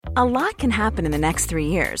A lot can happen in the next 3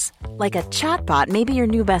 years. Like a chatbot may be your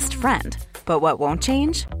new best friend. But what won't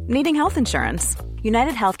change? Needing health insurance.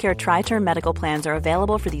 United Healthcare Tri-Term Medical Plans are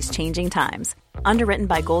available for these changing times. Underwritten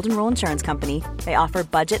by Golden Rule Insurance Company, they offer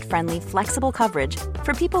budget-friendly, flexible coverage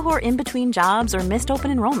for people who are in between jobs or missed open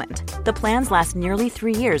enrollment. The plans last nearly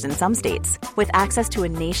 3 years in some states, with access to a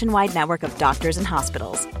nationwide network of doctors and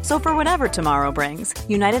hospitals. So for whatever tomorrow brings,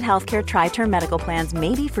 United Healthcare Tri-Term Medical Plans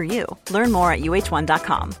may be for you. Learn more at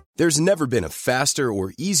uh1.com. There's never been a faster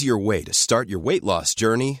or easier way to start your weight loss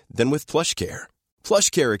journey than with PlushCare.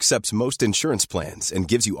 PlushCare accepts most insurance plans and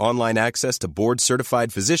gives you online access to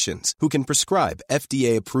board-certified physicians who can prescribe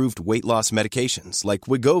FDA-approved weight loss medications like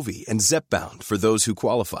Wegovy and Zepbound for those who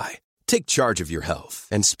qualify. Take charge of your health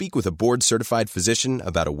and speak with a board-certified physician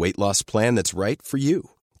about a weight loss plan that's right for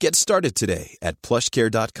you. Get started today at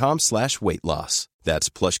plushcare.com/weight loss. That's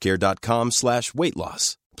plushcare.com/weight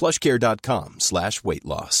loss. plushcare.com/weight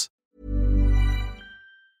loss.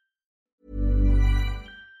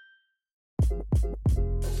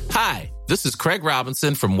 Hi, this is Craig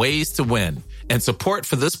Robinson from Ways to Win, and support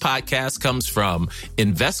for this podcast comes from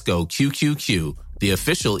Invesco QQQ, the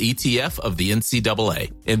official ETF of the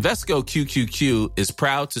NCAA. Invesco QQQ is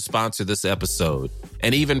proud to sponsor this episode,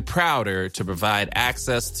 and even prouder to provide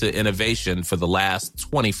access to innovation for the last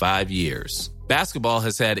 25 years. Basketball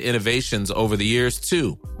has had innovations over the years,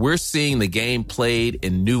 too. We're seeing the game played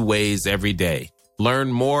in new ways every day.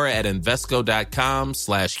 Learn more at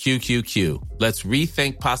Invesco.com/QQQ. Let's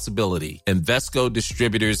rethink possibility. Invesco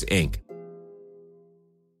Distributors, Inc.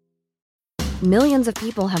 Millions of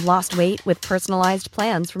people have lost weight with personalized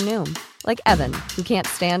plans from Noom. Like Evan, who can't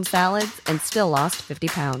stand salads and still lost 50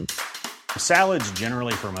 pounds. Salads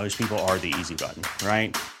generally for most people are the easy button,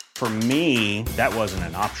 right? For me, that wasn't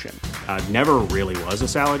an option. I never really was a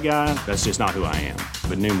salad guy. That's just not who I am.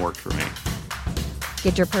 But Noom worked for me.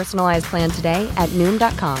 Get your personalized plan today at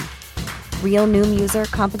Noom.com. Real Noom user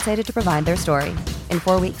compensated to provide their story. In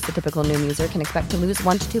 4 weeks, the typical Noom user can expect to lose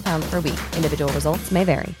 1 to 2 pounds per week. Individual results may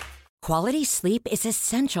vary. Quality sleep is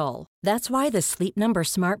essential. That's why the Sleep Number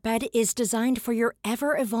Smart Bed is designed for your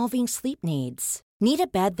ever-evolving sleep needs. Need a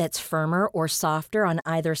bed that's firmer or softer on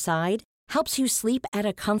either side? Helps you sleep at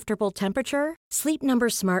a comfortable temperature? Sleep Number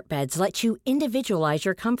Smart Beds let you individualize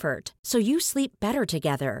your comfort, so you sleep better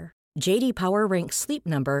together. J.D. Power ranks Sleep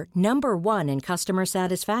Number number 1 in customer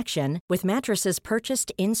satisfaction with mattresses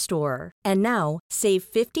purchased in-store. And now, save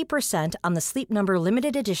 50% on the Sleep Number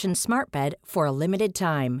Limited Edition Smart Bed for a limited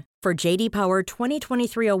time. For J.D. Power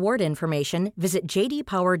 2023 award information, visit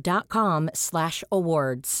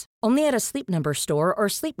jdpower.com/awards. Only at a Sleep Number store or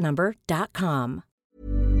sleepnumber.com.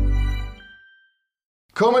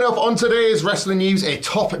 Coming up on today's wrestling news, a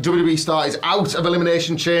top WWE star is out of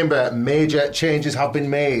Elimination Chamber. Major changes have been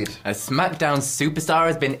made. A SmackDown superstar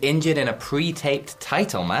has been injured in a pre-taped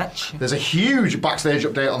title match. There's a huge backstage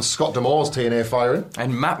update on Scott D'Amore's TNA firing.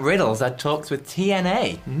 And Matt Riddle's had talks with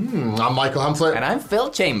TNA. I'm Michael Hamflett. And I'm Phil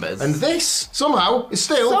Chambers. And this, somehow, is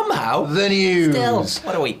still the news. Still,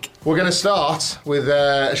 what a week. We're going to start with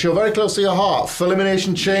a show very close to your heart,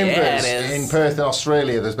 Elimination Chambers in Perth in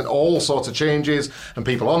Australia. There's been all sorts of changes and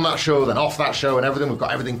people on that show, then off that show and everything. We've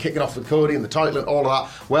got everything kicking off with Cody and the title and all of that.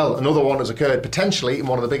 Well, another one has occurred, potentially in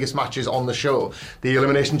one of the biggest matches on the show. The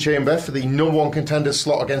Elimination Chamber for the number 1 contender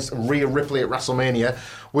slot against Rhea Ripley at WrestleMania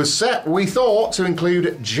was set, we thought, to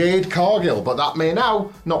include Jade Cargill, but that may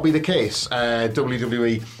now not be the case.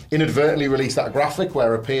 WWE inadvertently released that graphic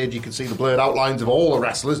where appeared you could see the blurred outlines of all the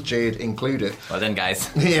wrestlers, Jade included. Well done, guys.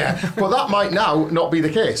 Yeah, but that might now not be the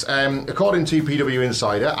case. According to PW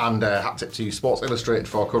Insider, and hat tip to Sports Illustrated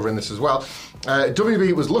for covering this as well,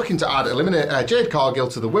 WWE was looking to add Jade Cargill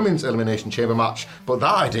to the Women's Elimination Chamber match, but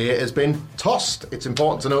that idea has been tossed. It's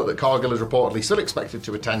important to note that Cargill is reportedly still expected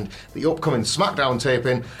to attend the upcoming SmackDown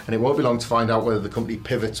taping, and it won't be long to find out whether the company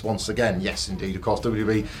pivots once again. Yes, indeed, of course,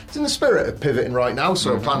 WWE is in the spirit of pivoting right now,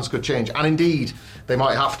 so plans could change, and indeed, they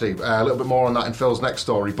might have to. A little bit more on that in Phil's next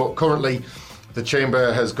story, but currently, the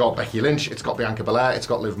Chamber has got Becky Lynch, it's got Bianca Belair, it's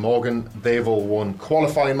got Liv Morgan. They've all won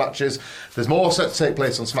qualifying matches. There's more set to take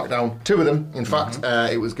place on SmackDown. 2 of them, in fact.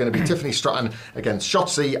 It was going to be Tiffany Stratton against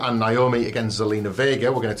Shotzi and Naomi against Zelina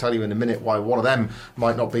Vega. We're going to tell you in a minute why one of them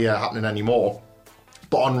might not be happening anymore.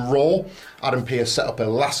 But on Raw, Adam Pearce set up a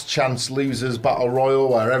last chance losers battle royal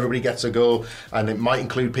where everybody gets a go, and it might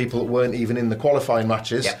include people that weren't even in the qualifying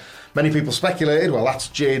matches. Yep. Many people speculated, well, that's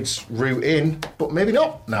Jade's route in, but maybe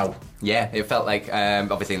not now. Yeah, it felt like,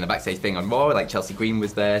 obviously in the backstage thing on Raw, like Chelsea Green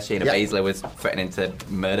was there, Shayna Baszler was threatening to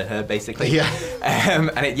murder her, basically. Yeah.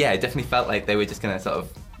 And it definitely felt like they were just going to sort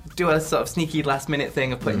of do a sort of sneaky last minute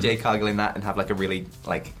thing of putting Jade Cargill in that and have like a really,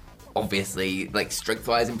 like, obviously, like,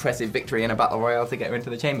 strength-wise impressive victory in a battle royale to get her into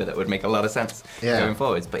the chamber. That would make a lot of sense going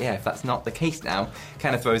forwards. But yeah, if that's not the case now,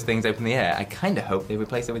 kind of throws things up in the air. I kind of hope they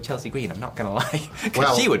replace her with Chelsea Green, I'm not going to lie.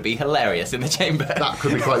 Because she would be hilarious in the chamber. That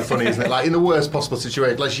could be quite funny, isn't it? Like, in the worst possible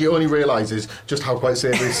situation, like, she only realises just how quite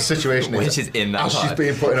serious the situation is. Which is in that as pod. she's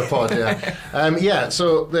being put in a pod,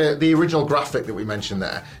 so the original graphic that we mentioned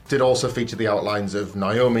there did also feature the outlines of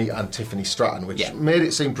Naomi and Tiffany Stratton, which made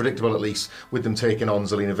it seem predictable, at least, with them taking on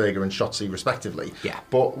Zelina Vega and Shotzi, respectively. Yeah.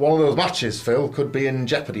 But one of those matches, Phil, could be in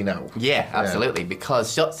jeopardy now. Yeah, absolutely,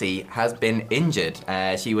 because Shotzi has been injured.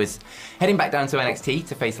 She was heading back down to NXT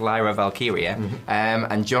to face Lyra Valkyria,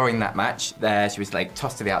 and during that match, she was like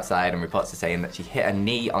tossed to the outside, and reports are saying that she hit a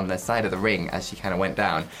knee on the side of the ring as she kind of went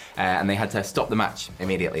down, and they had to stop the match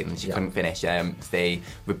immediately, and she couldn't finish.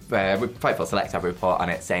 Fightful Select have a report on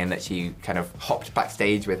it saying that she kind of hopped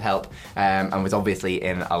backstage with help, and was obviously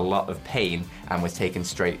in a lot of pain, and was taken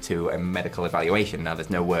straight to a medical evaluation. Now, there's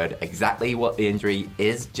no word exactly what the injury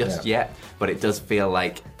is just yet, but it does feel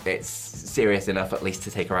like it's serious enough at least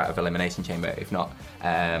to take her out of Elimination Chamber, if not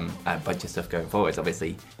a bunch of stuff going forwards.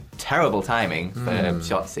 Obviously, terrible timing for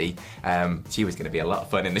Shotzi. She was going to be a lot of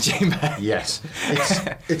fun in the chamber. Yes.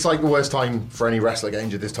 It's like the worst time for any wrestler getting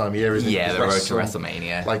injured this time of year, isn't it? Yeah, the road to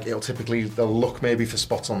WrestleMania. Like, they'll look maybe for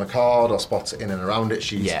spots on the card or spots in and around it.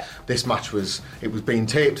 This match was being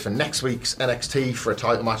taped for next week's NXT for a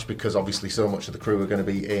title match, because obviously so much of the crew are going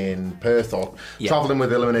to be in Perth or travelling with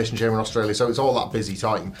the Elimination Chamber in Australia, so it's all that busy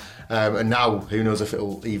time. And now, who knows if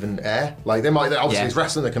it'll even air. Like, obviously it's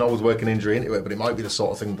wrestling, they can always work an injury into it, but it might be the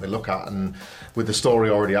sort of thing that they look at, and with the story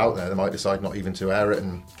already out there, they might decide not even to air it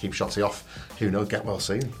and keep Shotzi off. Who knows, get well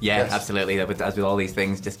soon. Yeah, yes. Absolutely. As with all these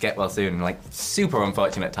things, just get well soon. Like, super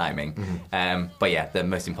unfortunate timing. But yeah, the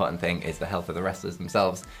most important thing is the health of the wrestlers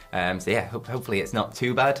themselves. Hopefully it's not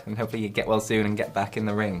too bad, and hopefully you get well soon and get back in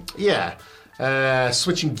the ring. Yeah.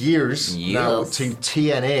 Switching gears now to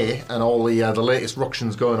TNA and all the latest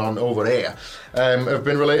ructions going on over there, have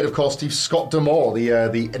been related, of course, to Scott D'Amore,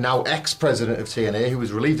 the now ex-president of TNA, who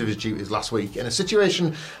was relieved of his duties last week in a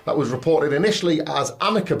situation that was reported initially as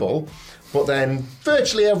amicable, but then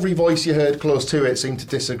virtually every voice you heard close to it seemed to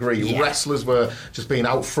disagree. Yeah. Wrestlers were just being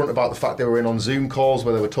out front about the fact they were in on Zoom calls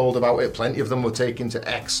where they were told about it. Plenty of them were taking to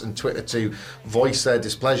X and Twitter to voice their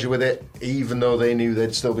displeasure with it, even though they knew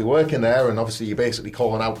they'd still be working there, and obviously you're basically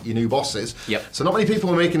calling out your new bosses. Yep. So not many people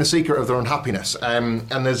are making a secret of their unhappiness. And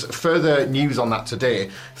there's further news on that today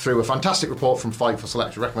through a fantastic report from Fightful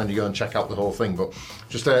Select. I recommend you go and check out the whole thing, but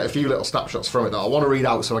just a few little snapshots from it that I want to read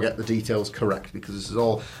out so I get the details correct, because this is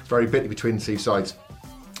all very bitty between the two sides.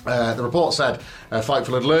 The report said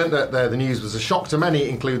Fightful had learned that the news was a shock to many,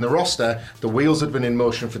 including the roster. The wheels had been in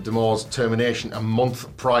motion for D'Amore's termination a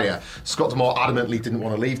month prior. Scott D'Amore adamantly didn't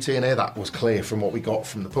want to leave TNA. That was clear from what we got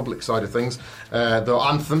from the public side of things. Though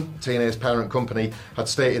Anthem, TNA's parent company, had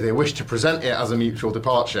stated they wished to present it as a mutual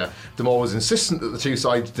departure, D'Amore was insistent that the two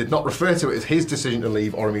sides did not refer to it as his decision to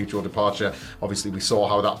leave or a mutual departure. Obviously, we saw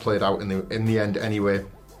how that played out in the end anyway.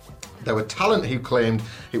 There were talent who claimed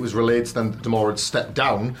it was relayed to them that D'Amore had stepped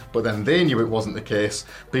down, but then they knew it wasn't the case.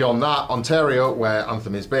 Beyond that, Ontario, where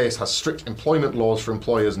Anthem is based, has strict employment laws for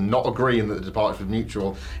employers not agreeing that the departure was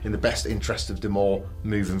mutual in the best interest of D'Amore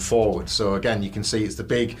moving forward. So again, you can see it's the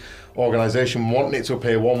big organisation wanting it to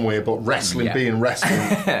appear one way, but wrestling being wrestling,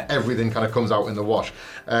 everything kind of comes out in the wash.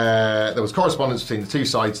 There was correspondence between the two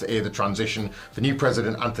sides to aid the transition. The new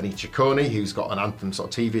president, Anthony Ciccone, who's got an Anthem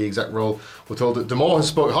sort of TV exec role, were told that D'Amore has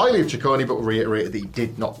spoke highly of Ciccone, but reiterated that he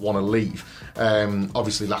did not want to leave.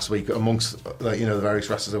 Obviously, last week, amongst the various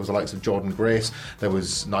wrestlers, there was the likes of Jordan Grace. There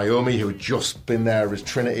was Naomi, who had just been there as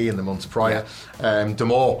Trinity in the months prior.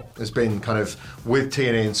 D'Amore has been kind of with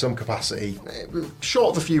TNA in some capacity,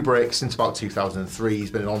 short of a few breaks since about 2003.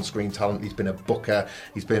 He's been an on-screen talent. He's been a booker.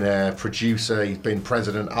 He's been a producer. He's been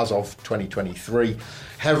president as of 2023.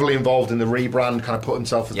 Heavily involved in the rebrand, kind of put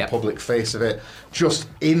himself as the public face of it. Just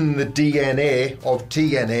in the DNA of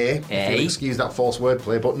TNA, if you'll excuse that false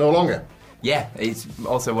wordplay, but no longer. Yeah, he's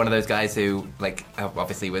also one of those guys who, like,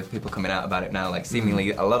 obviously with people coming out about it now, like,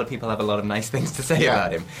 seemingly a lot of people have a lot of nice things to say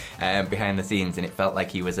about him behind the scenes, and it felt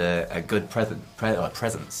like he was a good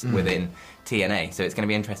presence within TNA. So it's going to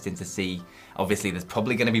be interesting to see. Obviously, there's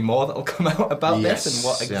probably going to be more that'll come out about this and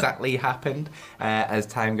what exactly happened as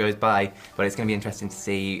time goes by. But it's going to be interesting to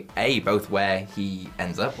see, A, both where he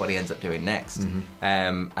ends up, what he ends up doing next,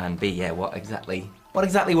 and B, what exactly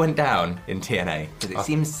went down in TNA, because it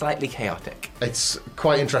seems slightly chaotic. It's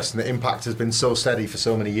quite interesting that Impact has been so steady for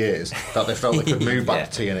so many years that they felt they could move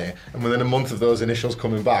back to TNA, and within a month of those initials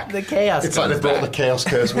coming back, the chaos it's like they've brought the chaos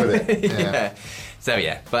curse with it. So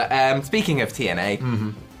but speaking of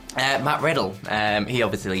TNA, Matt Riddle, he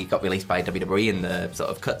obviously got released by WWE in the sort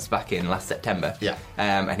of cuts back in last September. Yeah.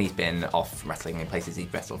 And he's been off wrestling in places.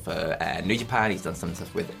 He's wrestled for New Japan, he's done some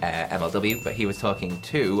stuff with MLW, but he was talking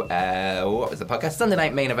to, what was the podcast? Sunday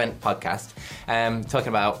Night Main Event podcast, talking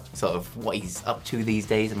about sort of what he's up to these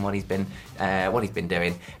days and what he's been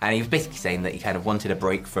doing. And he was basically saying that he kind of wanted a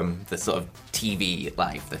break from the sort of TV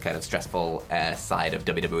life, the kind of stressful side of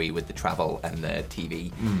WWE with the travel and the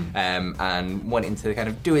TV, and wanting to kind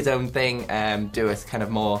of do his own thing, do a kind of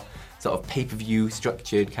more sort of pay-per-view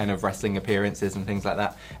structured kind of wrestling appearances and things like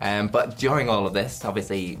that. But during all of this,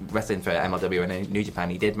 obviously wrestling for MLW and New Japan,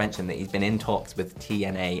 he did mention that he's been in talks with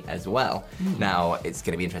TNA as well. Now, it's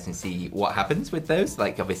going to be interesting to see what happens with those.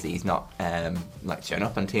 Like, obviously he's not like shown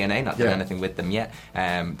up on TNA, not done anything with them yet.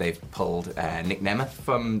 They've pulled Nick Nemeth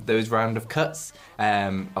from those round of cuts.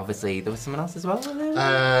 Obviously, there was someone else as well.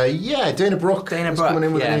 Dana Brooke coming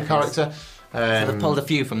in with a new character. So they've pulled a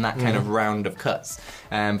few from that kind of round of cuts.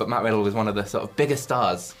 But Matt Riddle was one of the sort of bigger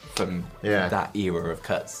stars from that era of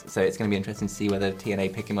cuts. So it's going to be interesting to see whether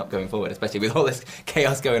TNA pick him up going forward, especially with all this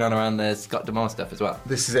chaos going on around the Scott D'Amore stuff as well.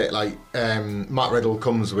 This is it. Like, Matt Riddle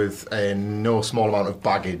comes with a no small amount of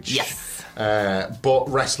baggage. Yes. But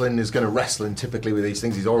wrestling is going to wrestling typically with these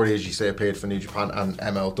things. He's already, as you say, appeared for New Japan and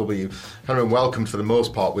MLW. Kind of been welcomed for the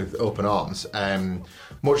most part with open arms.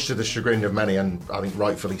 Much to the chagrin of many, and I think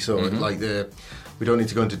rightfully so. Like we don't need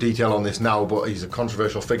to go into detail on this now, but he's a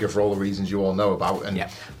controversial figure for all the reasons you all know about, and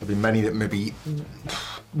there'll be many that maybe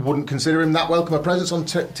wouldn't consider him that welcome a presence on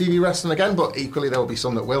TV wrestling again, but equally there will be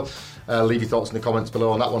some that will. Leave your thoughts in the comments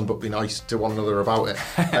below on that one, but be nice to one another about it.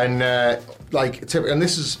 And and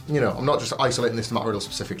this is, I'm not just isolating this to Matt Riddle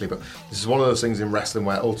specifically, but this is one of those things in wrestling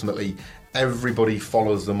where ultimately everybody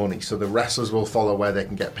follows the money. So the wrestlers will follow where they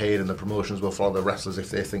can get paid, and the promotions will follow the wrestlers if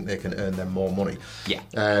they think they can earn them more money. Yeah.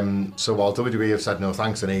 So while WWE have said no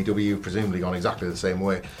thanks, and AEW have presumably gone exactly the same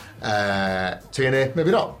way, TNA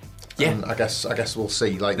maybe not. Yeah, and I guess we'll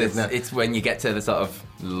see. Like, it's when you get to the sort of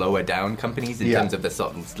lower down companies in terms of the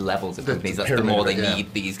sort of levels of companies, that's the more they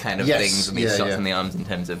need these kind of things and these shots in the arms in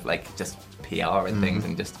terms of like just PR and things,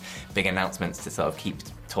 and just big announcements to sort of keep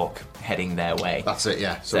talk heading their way. That's it,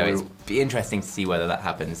 yeah. So it'll be interesting to see whether that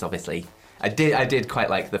happens. Obviously, I did quite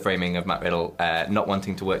like the framing of Matt Riddle not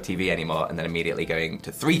wanting to work TV anymore, and then immediately going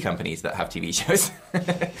to 3 companies that have TV shows,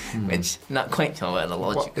 which not quite sure where the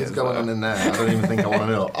logic is. What's going on in there? I don't even think I want to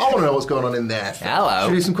know. I want to know what's going on in there. Hello.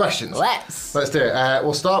 Should we do some questions? Let's do it.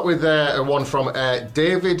 We'll start with one from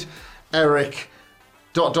David Eric ...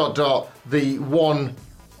 the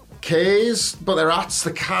 1Ks, but they're at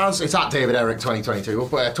the Kaz. It's at David Eric 2022. We'll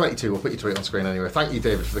put 22. We'll put your tweet on screen anyway. Thank you,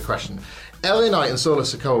 David, for the question. LA Knight and Solo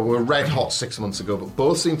Sikoa were red hot 6 months ago, but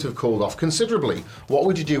both seem to have cooled off considerably. What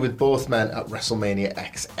would you do with both men at WrestleMania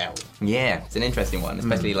XL? Yeah, it's an interesting one,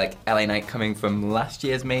 especially like LA Knight coming from last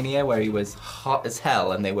year's Mania, where he was hot as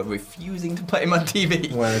hell and they were refusing to put him on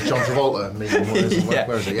TV. Where John Travolta,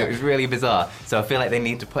 where is it? Yeah. It was really bizarre. So I feel like they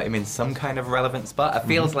need to put him in some kind of relevant spot. It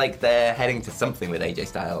feels like they're heading to something with AJ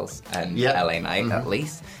Styles and LA Knight at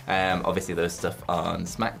least. Obviously, there was stuff on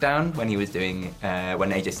SmackDown when he was doing, when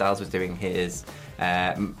AJ Styles was doing his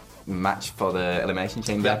match for the Elimination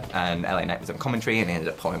Chamber, and LA Knight was on commentary, and he ended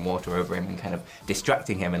up pouring water over him and kind of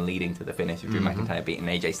distracting him and leading to the finish of Drew McIntyre beating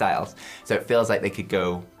AJ Styles. So it feels like they could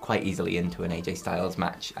go quite easily into an AJ Styles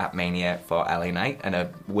match at Mania for LA Knight, and a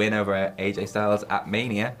win over AJ Styles at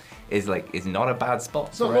Mania is not a bad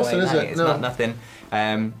spot for LA Knight. It's not nothing.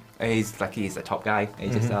 He's a top guy,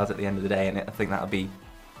 AJ Styles, at the end of the day, and I think that'll be,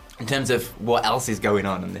 in terms of what else is going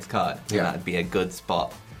on this card, that'd be a good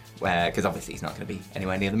spot. Because obviously he's not going to be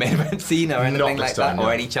anywhere near the main event scene or anything like that,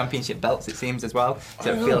 or any championship belts, it seems, as well.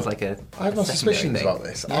 So it feels like I have my suspicions thing about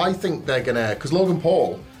this. Yeah. I think they're going to, because Logan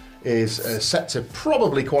Paul is set to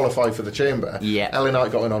probably qualify for the Chamber. Yeah. LA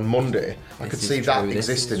Knight got in on Monday. I could see that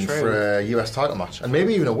existing for a US title match, and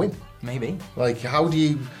maybe even a win. Maybe. Like, where do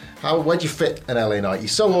you fit an LA Knight?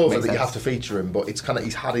 He's so over that you have to feature him, but it's kind of,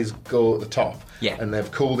 he's had his go at the top. Yeah. And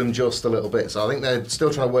they've cooled him just a little bit. So I think they're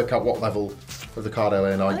still trying to work out what level of the card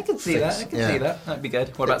LA Knight I can see that. I can see that. That'd be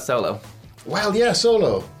good. What about Solo? Well, yeah,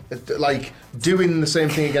 Solo. Like, doing the same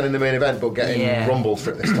thing again in the main event, but getting rumbled for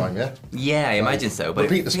it this time, yeah? Yeah, I imagine so. But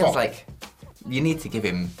repeat it the feels spot. like you need to give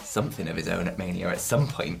him something of his own at Mania at some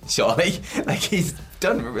point, surely. Like, he's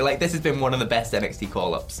done, like, this has been one of the best NXT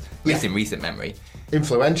call-ups, at least in recent memory.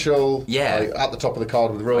 Influential, like, at the top of the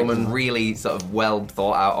card with Roman. Like, really sort of well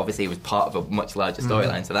thought out. Obviously, he was part of a much larger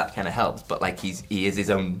storyline, so that kind of helps. But, like, he is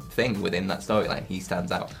his own thing within that storyline. He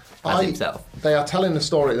stands out as himself. They are telling the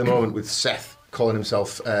story at the moment with Seth calling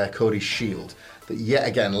himself Cody's Shield. That yet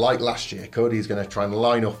again, like last year, Cody is going to try and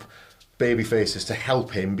line up baby faces to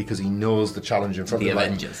help him because he knows the challenge in front of him. The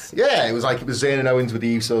Avengers. Yeah, it was Zayn and Owens with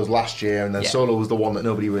the Usos last year, and then Solo was the one that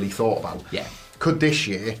nobody really thought about. Yeah. Could this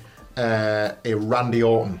year, a Randy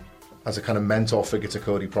Orton as a kind of mentor figure to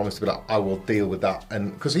Cody promise to be like, I will deal with that,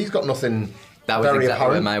 and because he's got nothing. That was very exactly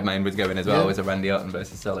apparent. where my mind was going as well, was a Randy Orton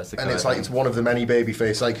versus Solo Sikoa. And it's it's one of the many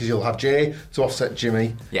babyface, because you'll have Jay to offset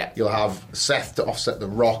Jimmy, you'll have Seth to offset The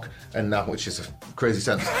Rock, and now, which is a crazy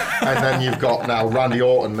sentence, and then you've got now Randy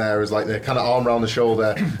Orton there as the kind of arm around the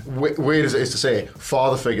shoulder, weird as it is to say,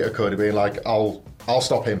 father figure to Cody, being like, I'll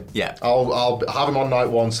stop him. Yeah. I'll have him on night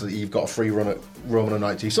one so that you've got a free run at Roman on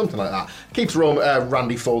night two, something like that. Keeps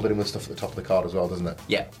Randy folded in with stuff at the top of the card as well, doesn't it?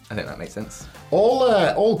 Yeah, I think that makes sense.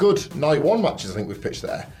 All good night one matches I think we've pitched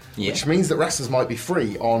there. Yeah. Which means that wrestlers might be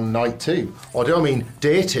free on night two. Or do I mean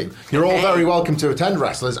day two? You're all very welcome to attend,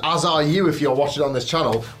 wrestlers, as are you if you're watching on this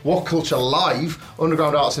channel. What Culture Live,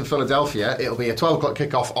 Underground Arts in Philadelphia. It'll be a 12 o'clock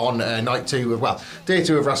kickoff on night two day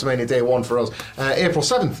two of WrestleMania, day one for us. April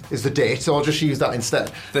 7th is the date, so I'll just use that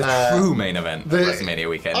instead. The true main event of WrestleMania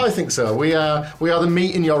weekend. I think so. We are the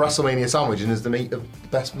meat in your WrestleMania sandwich, and is the meat of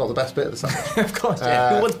not the best bit of the sandwich. Of course,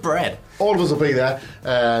 yeah. Who wants bread? All of us will be there.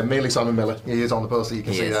 Mainly Simon Miller. He is on the poster, you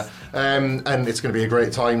can see there. And it's going to be a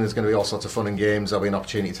great time. There's going to be all sorts of fun and games. There'll be an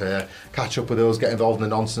opportunity to catch up with those, get involved in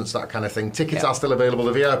the nonsense, that kind of thing. Tickets are still available.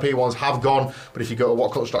 The VIP ones have gone, but if you go to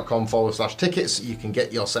whatculture.com/tickets, you can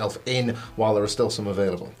get yourself in while there are still some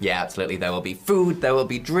available. Yeah, absolutely. There will be food, there will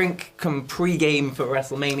be drink, come pre-game for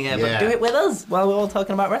WrestleMania, but do it with us while we're all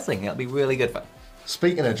talking about wrestling. It'll be really good fun.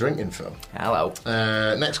 Speaking of drinking, Phil. Hello.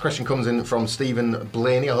 Next question comes in from Stephen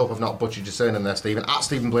Blaney. I hope I've not butchered your surname there, Stephen. At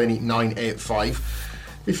Stephen Blaney 985.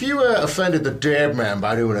 If you offended the dead man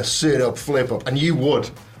by doing a sit-up, flip-up, and you would,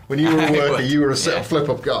 when you were a worker, you were a sit-up,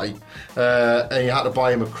 flip-up guy, and you had to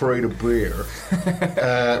buy him a crate of beer,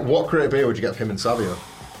 what crate of beer would you get for him and Savio?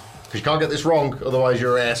 Because you can't get this wrong, otherwise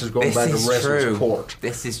your ass is going back to wrestler's court.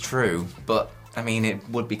 This is true, but, I mean, it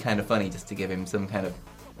would be kind of funny just to give him some kind of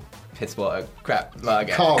piss water crap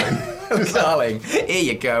lager. Carling. Here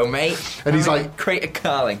you go, mate. And he's like, crate of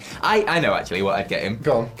Carling. I know actually what I'd get him.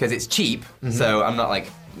 Go on. Because it's cheap, so I'm not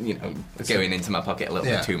going into my pocket a little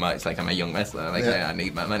bit too much. Like I'm a young wrestler. I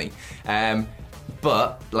need my money.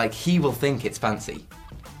 But he will think it's fancy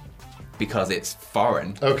because it's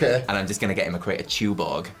foreign. Okay. And I'm just gonna get him a crate of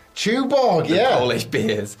Tuborg. Tuborg, the Polish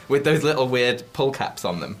beers with those little weird pull caps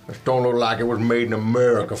on them. It don't look like it was made in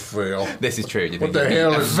America, Phil. This is true. What the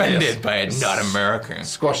hell is offended by it? Not American.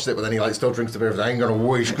 Squashes it, but then he still drinks the beer. I ain't gonna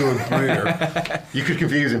waste good beer. You could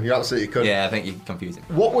confuse him. You absolutely could. Yeah, I think you could confuse him.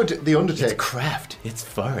 What would the Undertaker? It's craft. It's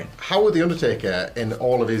foreign. How would the Undertaker, in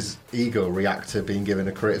all of his ego, react to being given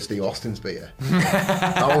a crate of Steve Austin's beer?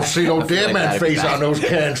 I don't see no dead man face on those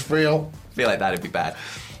cans, Phil. I feel like that'd be bad.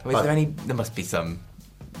 There must be some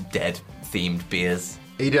dead-themed beers.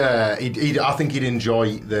 I think he'd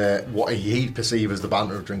enjoy what he'd perceive as the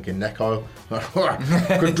banter of drinking neck oil.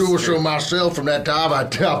 Could do so myself from that time I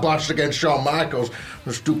botched against Shawn Michaels.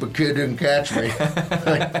 The stupid kid didn't catch me.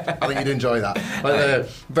 I think he'd enjoy that. The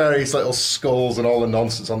various little skulls and all the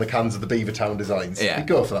nonsense on the cans of the Beavertown designs. Yeah. He'd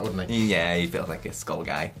go for that, wouldn't he? Yeah, he feels like a skull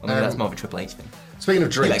guy. That's more of a Triple H thing. Speaking of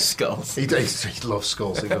drinks, he likes skulls. He loves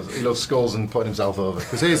skulls. He loves skulls and putting himself over.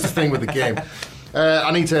 Because here's the thing with the game.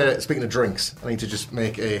 Speaking of drinks, I need to just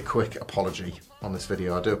make a quick apology on this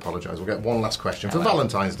video. I do apologise. We'll get one last question for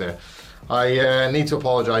Valentine's Day. I need to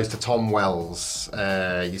apologise to Tom Wells.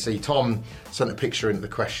 You see, Tom sent a picture into the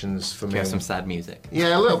questions for me. You have some sad music.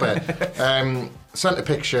 Yeah, a little bit. Sent a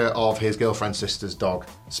picture of his girlfriend's sister's dog,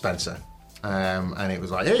 Spencer. And it was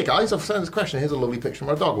like, hey guys, I've sent this question. Here's a lovely picture of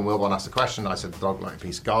my dog. And Wilborn asked the question. I said the dog looked like a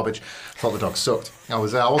piece of garbage. I thought the dog sucked. I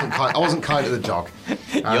wasn't kind to the dog.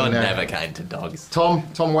 You're never kind to dogs. Tom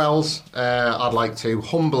Wells, I'd like to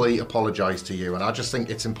humbly apologise to you. And I just think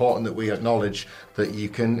it's important that we acknowledge that you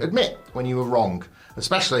can admit when you were wrong.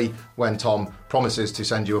 Especially when Tom promises to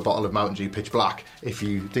send you a bottle of Mountain Dew Pitch Black if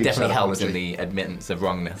you do. Definitely helps in the admittance of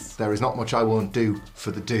wrongness. There is not much I won't do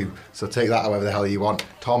for the do, so take that however the hell you want.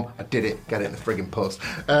 Tom, I did it. Get it in the frigging post.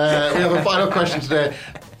 We have a final question today.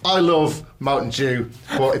 I love Mountain Dew,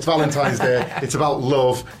 but it's Valentine's Day. It's about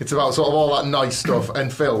love. It's about sort of all that nice stuff.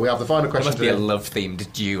 And Phil, we have the final question today. There must be a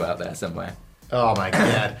love-themed Dew out there somewhere. Oh my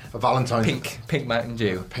God, a Valentine's... Pink Mountain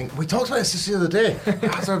Dew. Pink. We talked about this the other day.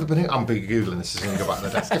 I'm big Googling this as soon as I go back to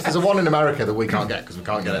the desk. If there's a one in America that we can't get, because we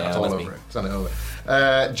can't get it, it's all over it. Send it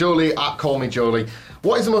over. Jolie, at Call Me Jolie.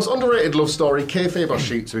 What is the most underrated love story, kayfabe or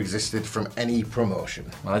shoot, to existed from any promotion?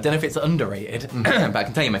 Well, I don't know if it's underrated, but I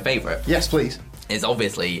can tell you my favourite. Yes, please. It's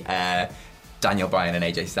obviously Daniel Bryan and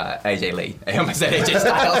AJ Lee. I almost said AJ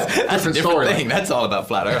Styles. That's a different story. thing. That's all about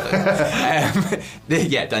flat earthers.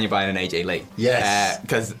 Daniel Bryan and AJ Lee. Yes.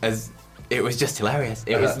 Because it was just hilarious.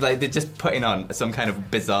 It was like they're just putting on some kind of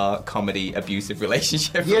bizarre comedy abusive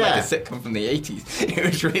relationship from like a sitcom from the 80s. It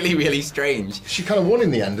was really, really strange. She kind of won in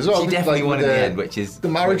the end as well. She definitely won in the end, which is the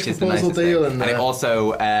marriage proposal deal. And it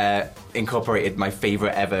also incorporated my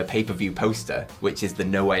favourite ever pay-per-view poster, which is the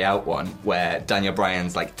No Way Out one, where Daniel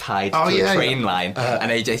Bryan's like tied to a train line, and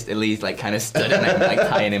AJ Lee's like kind of stood in it, like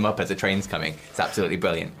tying him up as a train's coming. It's absolutely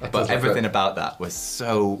brilliant. But everything about that was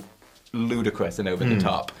so ludicrous and over the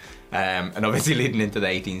top. And obviously leading into the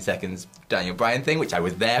 18 seconds Daniel Bryan thing, which I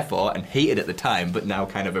was there for and hated at the time, but now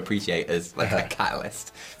kind of appreciate as like a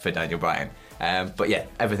catalyst for Daniel Bryan. But yeah,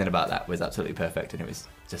 everything about that was absolutely perfect, and it was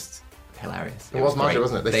just hilarious. It was magic,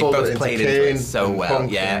 wasn't it? They both played into it so well.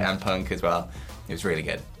 And Punk as well. It was really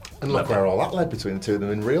good. And look where all that led between the two of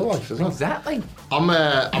them in real life as well. Exactly. I'm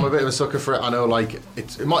a bit of a sucker for it. I know, like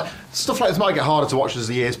stuff like this might get harder to watch as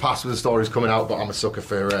the years pass with the stories coming out, but I'm a sucker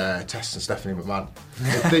for Tess and Stephanie McMahon.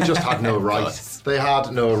 They just had no right. They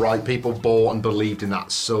had no right. People bought and believed in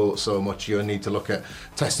that so much. You need to look at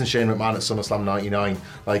Tess and Shane McMahon at SummerSlam '99,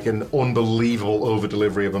 like an unbelievable over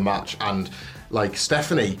delivery of a match, and like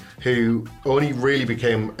Stephanie, who only really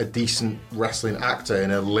became a decent wrestling actor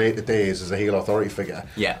in her later days as a heel authority figure.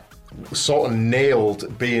 Yeah. Sort of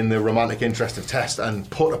nailed being the romantic interest of Test and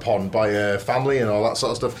put upon by her family and all that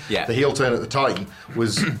sort of stuff. Yeah. The heel turn at the time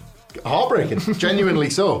was heartbreaking, genuinely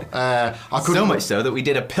so. So much so that we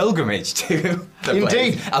did a pilgrimage to the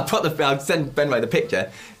Indeed. place. I'll send Ben the picture.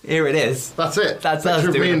 Here it is. That's it. That's us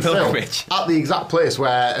doing a pilgrimage. At the exact place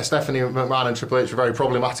where Stephanie McMahon and Triple H were very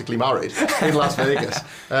problematically married in Las Vegas.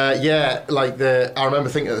 I remember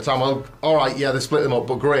thinking at the time, well, all right, yeah, they split them up,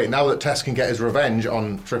 but great. Now that Test can get his revenge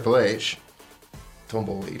on Triple H,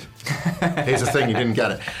 tumbleweed. Here's the thing, you didn't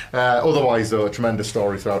get it. Otherwise, though, a tremendous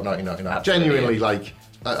story throughout 1999. Absolutely, genuinely, like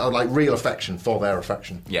real affection for their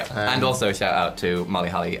affection. Yeah, and also a shout out to Molly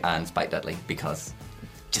Holly and Spike Dudley, because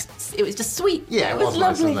it was just sweet. Yeah, it was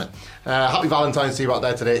lovely. Nice, wasn't it? Happy Valentine's to you out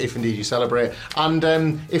there today, if indeed you celebrate. And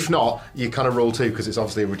if not, you kind of roll too, because it's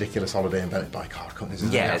obviously a ridiculous holiday invented by car companies.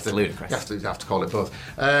 Yeah, it's ludicrous. You have to call it both.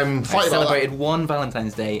 I celebrated one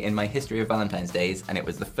Valentine's Day in my history of Valentine's Days, and it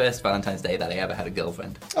was the first Valentine's Day that I ever had a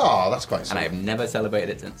girlfriend. Oh, that's quite sweet. And I have never celebrated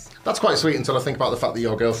it since. That's quite sweet until I think about the fact that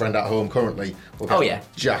your girlfriend at home currently will get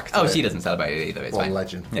jacked. Oh, she doesn't celebrate it either. It's what fine. A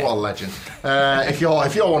legend. Yeah. What a legend. If you're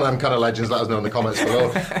one of them kind of legends, let us know in the comments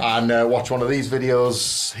below. And watch one of these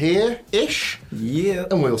videos here-ish. Yeah.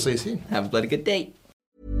 And we'll see you soon. Have a bloody good day.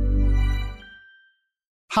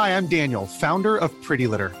 Hi, I'm Daniel, founder of Pretty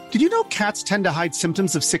Litter. Did you know cats tend to hide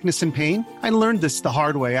symptoms of sickness and pain? I learned this the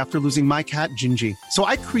hard way after losing my cat, Gingy. So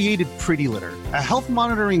I created Pretty Litter, a health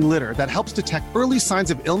monitoring litter that helps detect early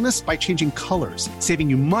signs of illness by changing colors, saving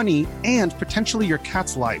you money and potentially your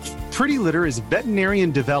cat's life. Pretty Litter is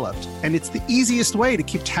veterinarian developed, and it's the easiest way to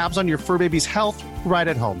keep tabs on your fur baby's health right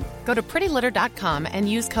at home. Go to prettylitter.com and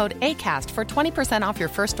use code ACAST for 20% off your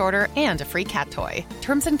first order and a free cat toy.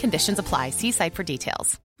 Terms and conditions apply. See site for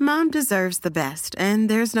details. Mom deserves the best, and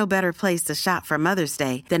there's no better place to shop for Mother's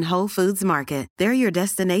Day than Whole Foods Market. They're your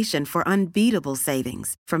destination for unbeatable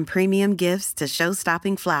savings, from premium gifts to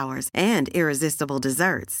show-stopping flowers and irresistible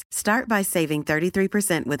desserts. Start by saving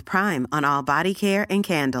 33% with Prime on all body care and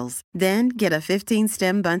candles. Then get a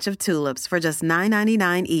 15-stem bunch of tulips for just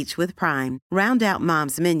 $9.99 each with Prime. Round out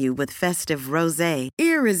Mom's menu with festive rosé,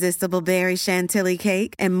 irresistible berry chantilly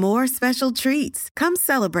cake, and more special treats. Come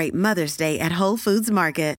celebrate Mother's Day at Whole Foods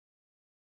Market.